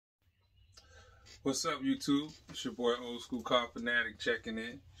What's up, YouTube? It's your boy Old School Car Fanatic checking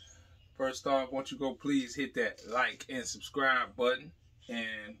in. First off, won't you go please hit that like and subscribe button,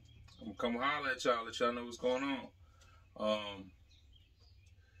 and I'm gonna come holler at y'all, let y'all know what's going on.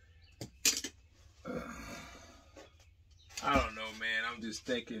 I don't know, man. I'm just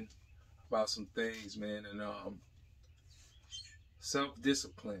thinking about some things, man, and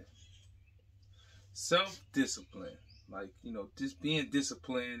self-discipline. Self-discipline. Like, you know, just being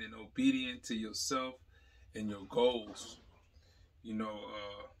disciplined and obedient to yourself and your goals. You know,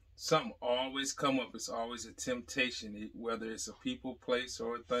 something always come up. It's always a temptation, whether it's a people, place,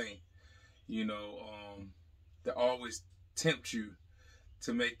 or a thing. You know, that always tempt you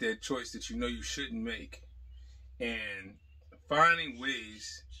to make that choice that you know you shouldn't make. And finding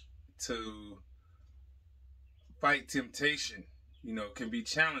ways to fight temptation, you know, can be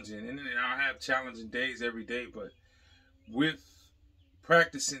challenging. And I'll have challenging days every day, but with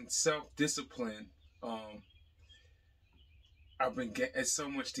practicing self-discipline, I've been getting so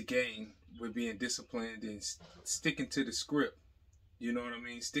much to gain with being disciplined and sticking to the script. You know what I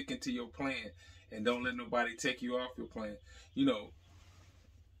mean? Sticking to your plan and don't let nobody take you off your plan. You know,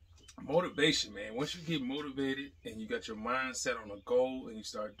 motivation, man. Once you get motivated and you got your mind set on a goal and you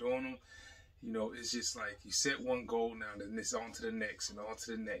start doing them, you know, it's just like you set one goal now, then it's on to the next and on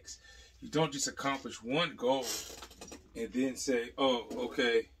to the next. You don't just accomplish one goal and then say, oh,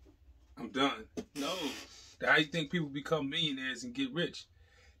 okay, I'm done. No. How you think people become millionaires and get rich?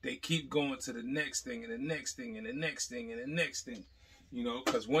 They keep going to the next thing and the next thing and the next thing and the next thing. You know,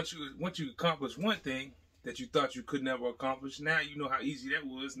 because once you accomplish one thing that you thought you could never accomplish, now you know how easy that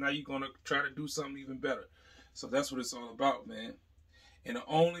was. Now you're going to try to do something even better. So that's what it's all about, man. And the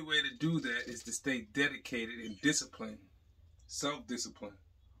only way to do that is to stay dedicated and disciplined. Self-discipline.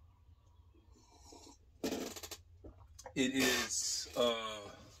 It is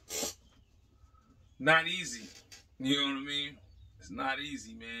not easy. You know what I mean? It's not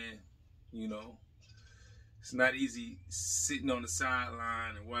easy, man. You know, it's not easy sitting on the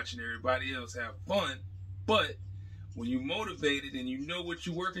sideline and watching everybody else have fun. But when you're motivated and you know what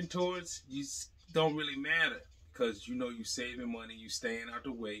you're working towards, you don't really matter, because you know you're saving money, you staying out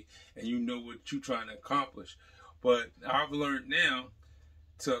the way, and you know what you're trying to accomplish. But I've learned now,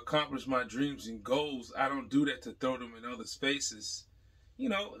 to accomplish my dreams and goals, I don't do that to throw them in others' faces. You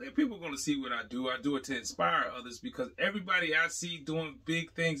know, people are going to see what I do. I do it to inspire others, because everybody I see doing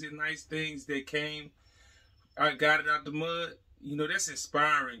big things and nice things I got it out the mud, you know, that's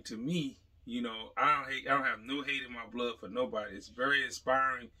inspiring to me. You know, I don't have no hate in my blood for nobody. It's very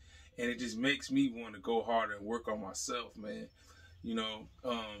inspiring, and it just makes me want to go harder and work on myself, man. You know,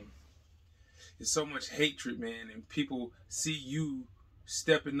 there's so much hatred, man, and people see you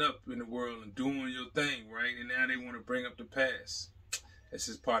stepping up in the world and doing your thing, right? And now they want to bring up the past. That's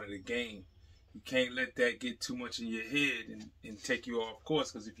just part of the game. You can't let that get too much in your head and take you off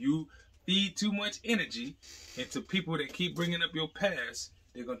course, because if you feed too much energy into people that keep bringing up your past,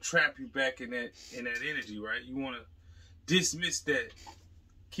 they're going to trap you back in that energy, right? You want to dismiss that,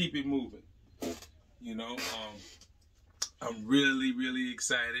 keep it moving. You know, I'm really, really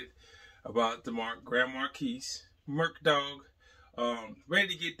excited about the Grand Marquis, Merc Dog. Ready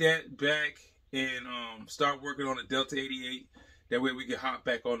to get that back and start working on the Delta 88. That way we can hop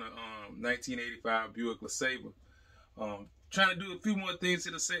back on the 1985 Buick LeSabre. Trying to do a few more things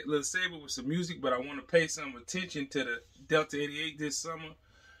to the LeSabre with some music, but I want to pay some attention to the Delta 88 this summer.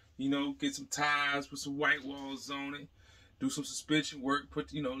 You know, get some tires, put some white walls on it, do some suspension work,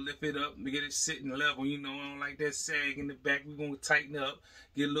 lift it up and get it sitting level. You know, I don't like that sag in the back. We're going to tighten up,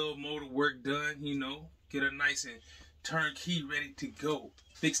 get a little motor work done, you know, get a nice and turnkey ready to go.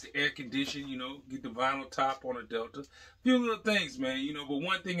 Fix the air condition, you know, get the vinyl top on a Delta. A few little things, man, you know, but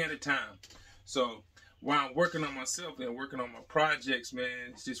one thing at a time. So while I'm working on myself and working on my projects, man,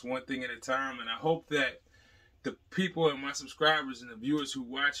 it's just one thing at a time. And I hope that the people and my subscribers and the viewers who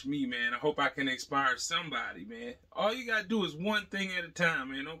watch me, man, I hope I can inspire somebody, man. All you got to do is one thing at a time,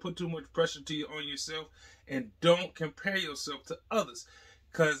 man. Don't put too much pressure on yourself, and don't compare yourself to others,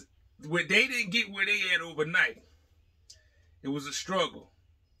 because they didn't get where they at overnight. It was a struggle,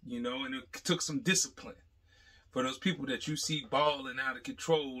 you know, and it took some discipline. For those people that you see balling out of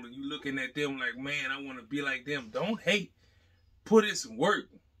control and you looking at them like, man, I want to be like them. Don't hate. Put in some work.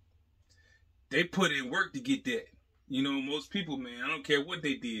 They put in work to get that. You know, most people, man, I don't care what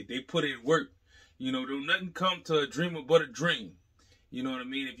they did. They put in work. You know, don't nothing come to a dreamer but a dream. You know what I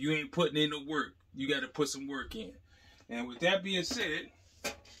mean? If you ain't putting in the work, you got to put some work in. And with that being said,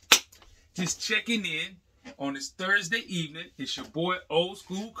 just checking in on this Thursday evening. It's your boy Old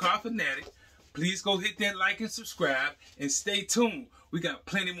School Car Fanatic. Please go hit that like and subscribe and stay tuned. We got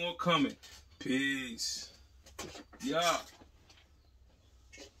plenty more coming. Peace. Yeah.